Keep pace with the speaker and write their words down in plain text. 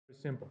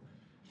Simple.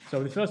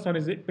 So the first one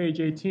is page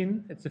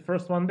 18. It's the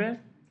first one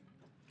there.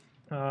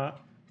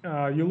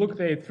 You look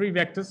at three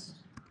vectors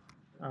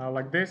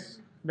like this.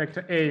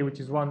 Vector A, which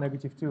is 1,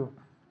 -2,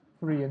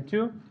 3, and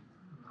 2.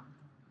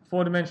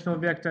 Four-dimensional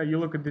vector, you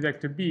look at the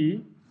vector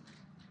B,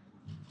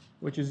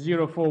 which is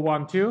 0, 4,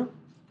 1, 2.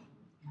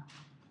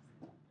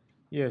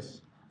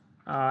 Yes.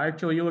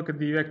 Actually, you look at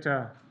the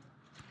vector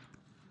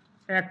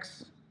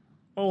X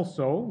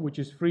also, which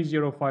is 3,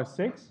 0, 5,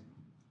 6.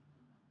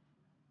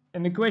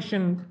 And the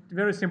question,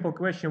 very simple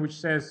question, which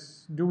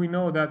says, do we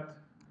know that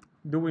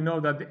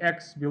the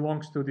X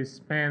belongs to the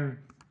span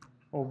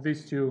of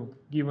these two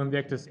given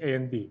vectors A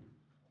and B?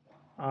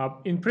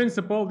 In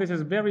principle, this is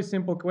a very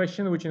simple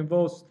question which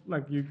involves,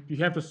 like, you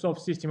have to solve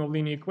system of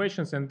linear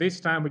equations, and this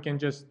time we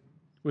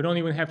don't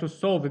even have to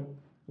solve it.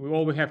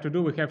 All we have to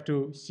do, we have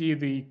to see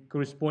the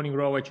corresponding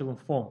row echelon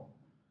form.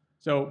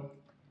 So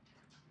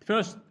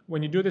first,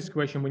 when you do this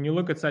question, when you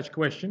look at such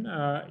question,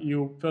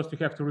 you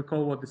have to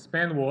recall what the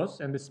span was,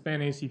 and the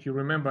span is, if you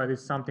remember, it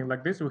is something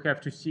like this. We have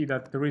to see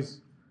that there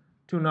is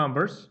two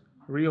numbers,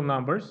 real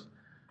numbers,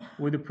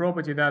 with the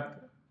property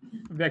that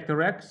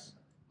vector X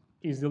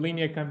is the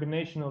linear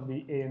combination of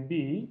the A and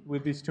B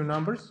with these two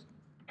numbers.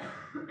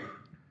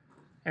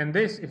 And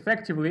this,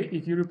 effectively,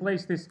 if you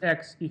replace this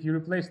X, if you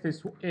replace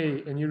this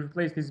A, and you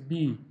replace this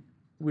B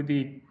with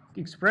the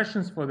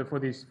expressions for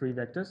these three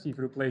vectors, if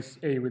you replace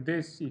A with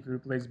this, if you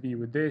replace B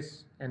with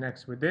this, and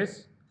X with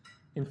this.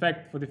 In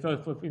fact, in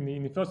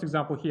the first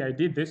example here, I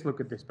did this. Look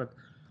at this, but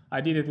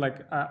I did it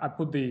like I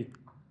put the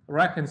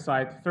right-hand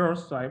side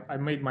first. So I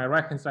made my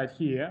right-hand side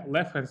here,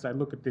 left-hand side.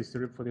 Look at this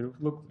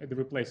look at the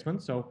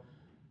replacement. So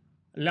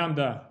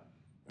lambda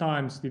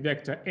times the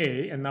vector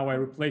A, and now I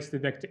replace the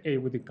vector A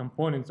with the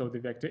components of the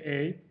vector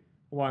A,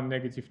 1,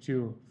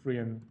 -2, 3,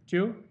 and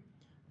 2.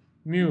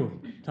 Mu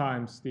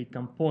times the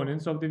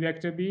components of the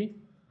vector B,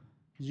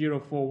 0,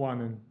 4,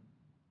 1, and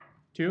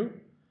 2.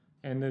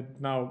 And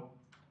now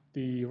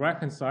the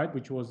right-hand side,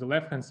 which was the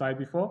left-hand side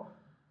before,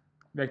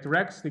 vector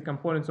X, the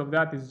components of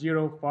that is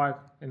 0, 5,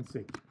 and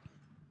 6.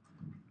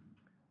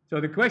 So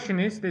the question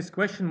is, this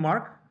question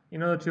mark,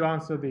 in order to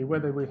answer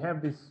whether we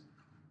have this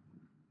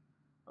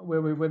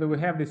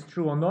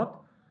true or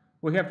not,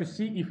 we have to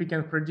see if we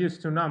can produce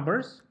two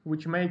numbers,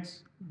 which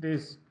makes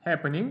this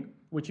happening,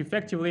 which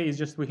effectively is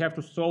just we have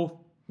to solve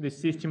the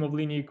system of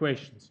linear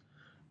equations.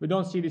 We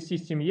don't see the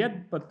system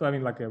yet, but I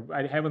mean,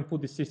 I haven't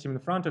put the system in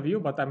front of you,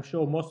 but I'm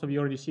sure most of you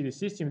already see the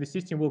system. The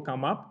system will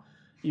come up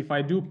if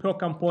I do per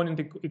component,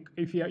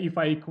 if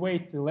I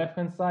equate the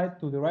left-hand side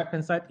to the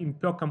right-hand side in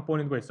per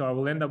component way. So I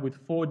will end up with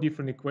 4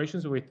 different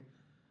equations with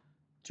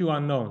 2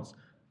 unknowns.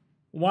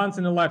 Once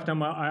in a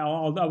lifetime,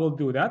 I will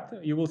do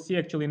that. You will see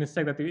actually in a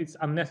sec that it's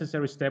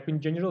unnecessary step in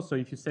general. So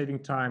if you're saving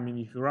time and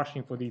if you're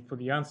rushing for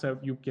the answer,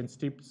 you can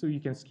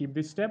skip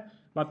this step.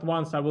 But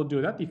once I will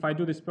do that, if I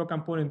do this per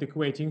component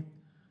equating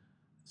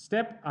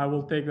step, I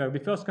will take the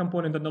first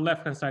component on the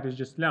left-hand side is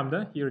just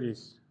lambda. Here it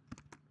is.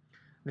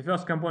 The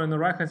first component on the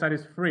right-hand side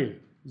is 3.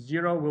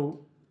 0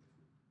 will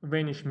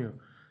vanish mu.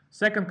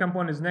 Second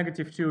component is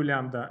 -2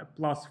 lambda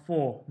plus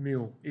 4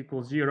 mu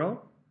equals 0.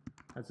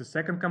 That's the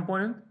second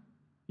component.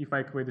 If I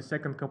equate the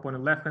second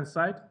component left-hand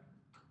side,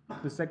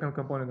 the second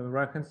component on the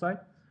right-hand side.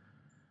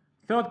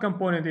 Third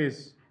component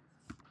is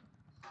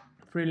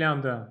 3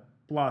 lambda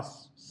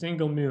plus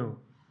single mu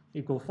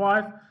equal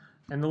 5.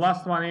 And the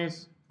last one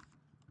is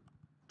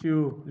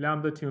 2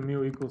 lambda 2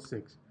 mu equals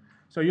 6.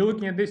 So you're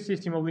looking at this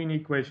system of linear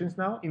equations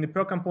now in the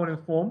per component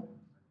form.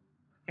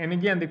 And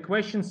again, the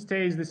question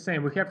stays the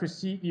same. We have to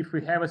see if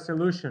we have a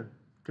solution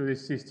to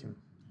this system.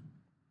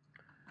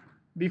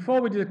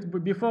 Before we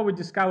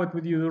discovered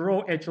with you the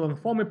row echelon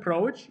form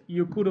approach,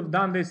 you could have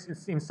done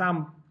this in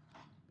some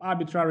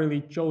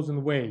arbitrarily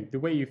chosen way, the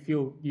way you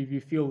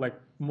feel like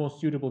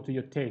most suitable to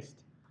your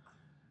taste.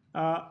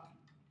 But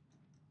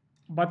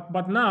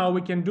now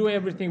we can do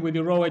everything with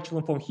the row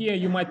echelon form. Here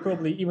you might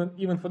probably,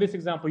 even for this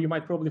example, you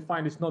might probably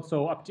find it's not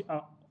so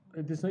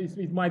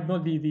it might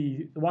not be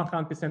the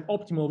 100%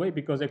 optimal way,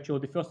 because actually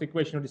the first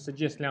equation already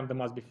suggests lambda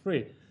must be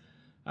 3.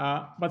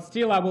 But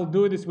still I will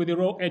do this with the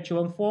row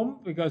echelon form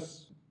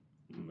because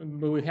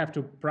we have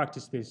to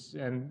practice this,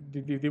 and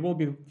there will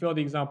be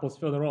further examples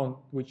further on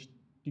which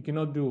you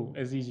cannot do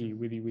as easy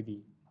with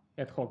the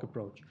ad hoc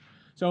approach.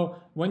 So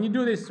when you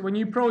do this, when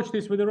you approach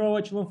this with the row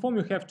echelon form,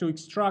 you have to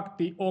extract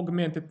the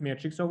augmented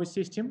matrix of a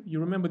system.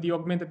 You remember the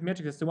augmented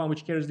matrix is the one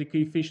which carries the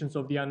coefficients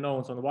of the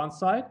unknowns on one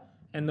side,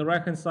 and the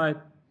right-hand side,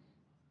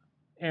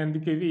 and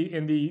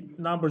the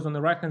numbers on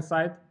the right-hand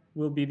side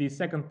will be the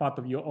second part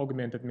of your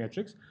augmented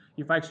matrix.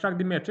 If I extract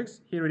the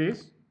matrix, here it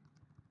is.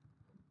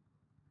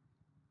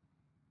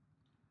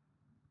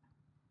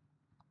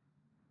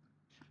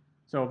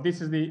 So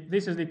these are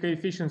the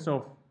coefficients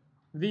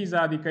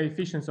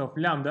of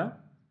lambda,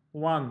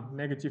 1,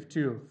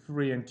 -2,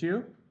 3, and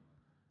 2.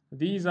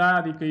 These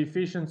are the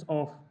coefficients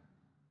of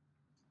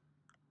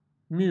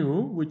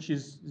mu, which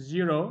is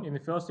 0 in the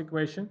first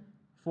equation,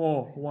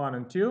 4, 1,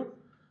 and 2.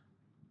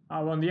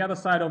 On the other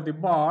side of the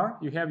bar,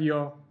 you have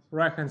your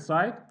right-hand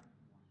side,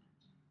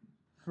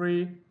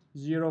 3,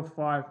 0,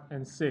 5,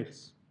 and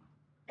 6.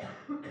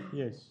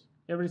 Yes,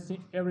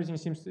 everything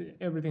seems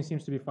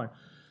to be fine.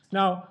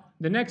 Now,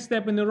 the next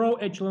step in the row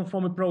echelon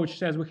form approach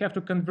says we have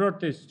to convert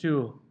this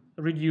to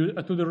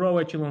the row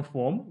echelon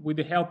form with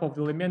the help of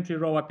the elementary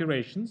row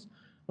operations.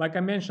 Like I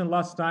mentioned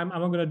last time,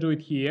 I'm not going to do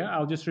it here.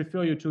 I'll just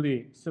refer you to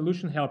the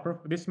solution helper.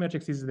 This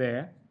matrix is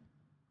there.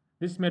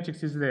 This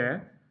matrix is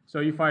there. So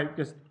if I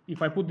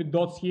put the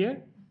dots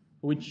here,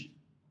 which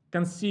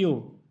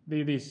conceal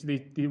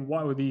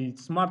the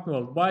smart,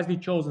 wisely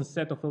chosen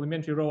set of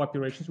elementary row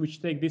operations,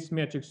 which take this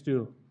matrix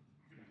to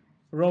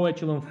row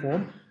echelon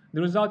form,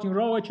 the resulting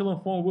row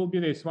echelon form will be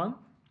this one.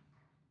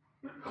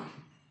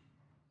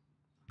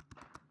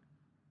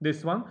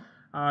 This one.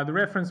 The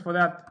reference for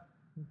that,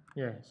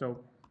 yeah, so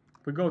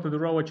we go to the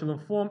row echelon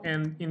form,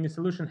 and in the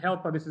solution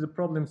helper, this is a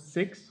problem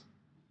 6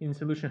 in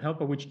solution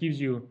helper, which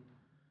gives you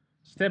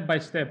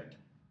step-by-step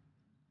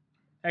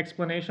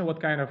explanation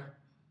what kind of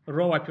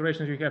row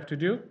operations you have to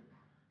do.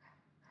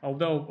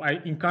 Although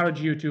I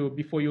encourage you to,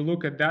 before you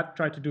look at that,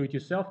 try to do it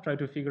yourself, try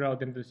to figure out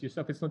this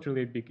yourself. It's not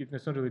really big,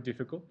 it's not really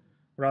difficult,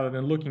 rather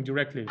than looking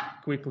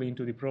quickly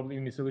into the problem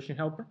in the solution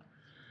helper.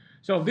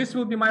 So this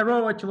will be my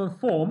row echelon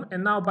form,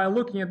 and now by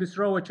looking at this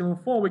row echelon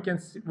form, we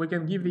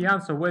can give the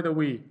answer whether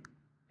we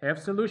have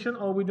solution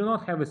or we do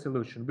not have a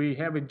solution. We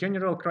have a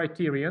general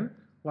criterion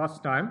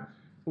last time,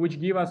 which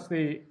give us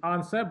the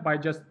answer by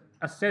just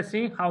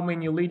assessing how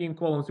many leading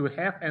columns we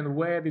have and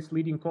where these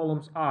leading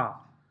columns are,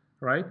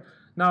 right?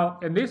 Now,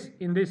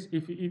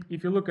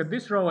 if you look at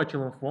this row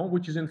echelon form,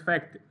 which is in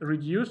fact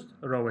reduced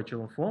row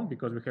echelon form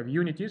because we have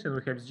unities and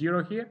we have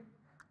 0 here,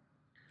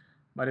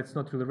 but it's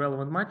not really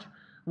relevant much.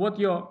 What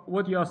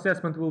your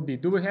assessment will be?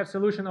 Do we have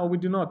solution or we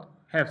do not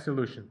have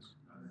solutions?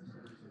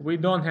 We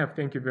don't have.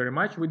 Thank you very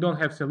much. We don't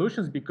have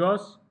solutions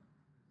because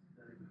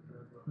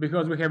we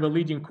have a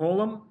leading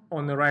column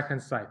on the right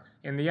hand side,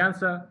 and the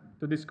answer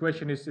to this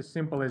question is as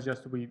simple as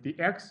just the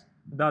x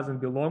doesn't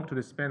belong to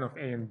the span of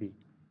A and B.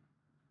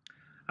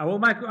 I will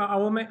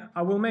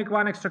make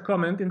one extra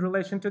comment in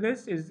relation to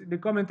this. The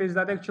comment is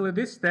that actually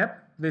this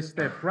step,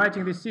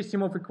 writing this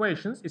system of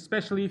equations,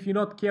 especially if you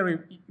not carry,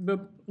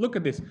 look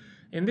at this.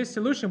 In this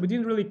solution, we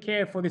didn't really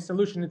care for the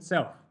solution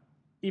itself.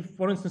 If,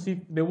 for instance, if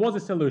there was a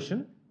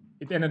solution,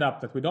 it ended up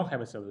that we don't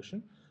have a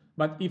solution.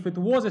 But if it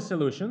was a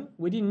solution,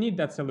 we didn't need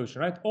that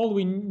solution, right? All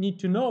we need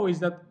to know is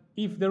that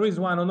if there is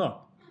one or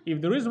not.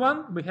 If there is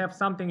one, we have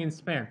something in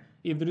span.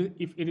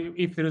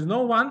 If there is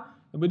no one,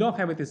 we don't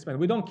have it in span.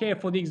 We don't care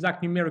for the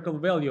exact numerical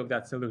value of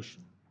that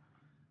solution.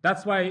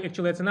 That's why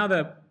actually it's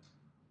another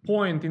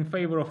point in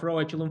favor of row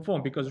echelon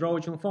form, because row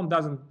echelon form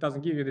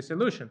doesn't give you the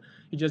solution.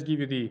 It just give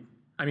you the,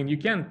 I mean, you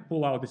can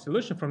pull out the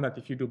solution from that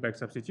if you do back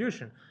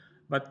substitution,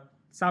 but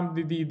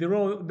the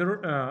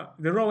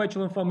row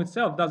echelon form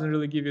itself doesn't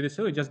really give you the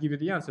solution. It just give you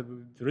the answer.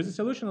 There is a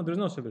solution or there is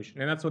no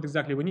solution, and that's what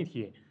exactly we need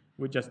here.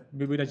 We just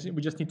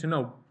need to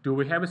know, do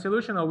we have a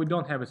solution or we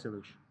don't have a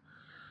solution.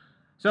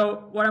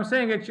 So what I'm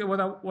saying actually,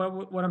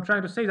 what I'm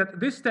trying to say is that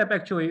this step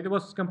actually, it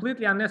was a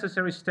completely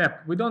unnecessary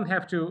step. We don't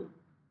have to,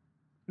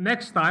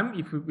 next time,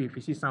 if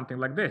we see something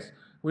like this,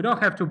 we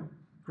don't have to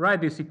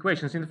write these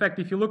equations. In fact,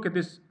 if you look at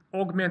this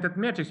augmented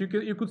matrix,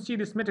 you could see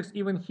this matrix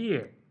even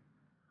here.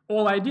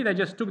 All I did, I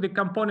just took the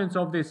components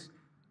of this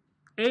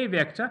A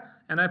vector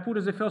and I put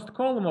as the first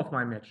column of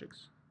my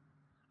matrix.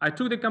 I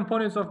took the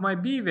components of my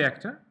B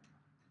vector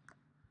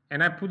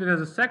and I put it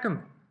as a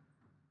second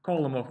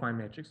column of my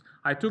matrix.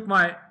 I took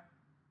my,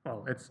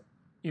 well, it's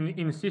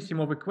in a system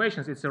of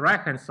equations, it's the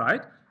right-hand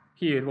side.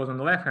 Here it was on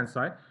the left-hand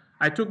side.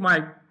 I took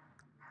my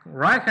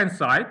right-hand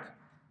side,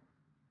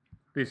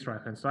 this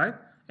right-hand side,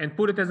 and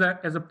put it as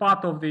a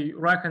part of the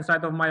right-hand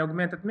side of my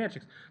augmented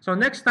matrix. So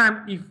next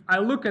time, if I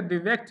look at the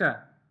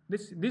vector,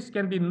 this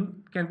can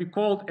be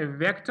called a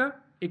vector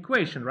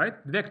equation, right?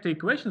 Vector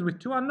equations with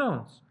two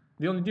unknowns.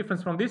 The only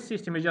difference from this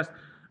system is just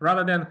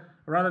rather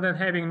than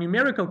having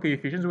numerical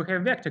coefficients, we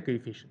have vector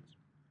coefficients.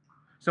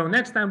 So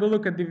next time we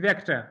look at the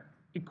vector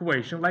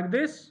equation like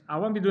this, I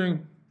won't be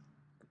doing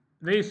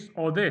this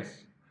or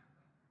this.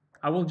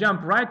 I will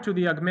jump right to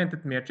the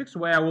augmented matrix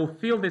where I will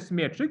fill this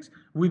matrix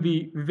with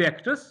the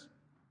vectors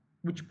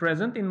which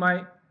present in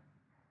my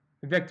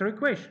vector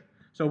equation.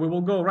 So we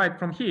will go right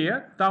from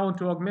here down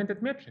to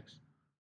augmented matrix.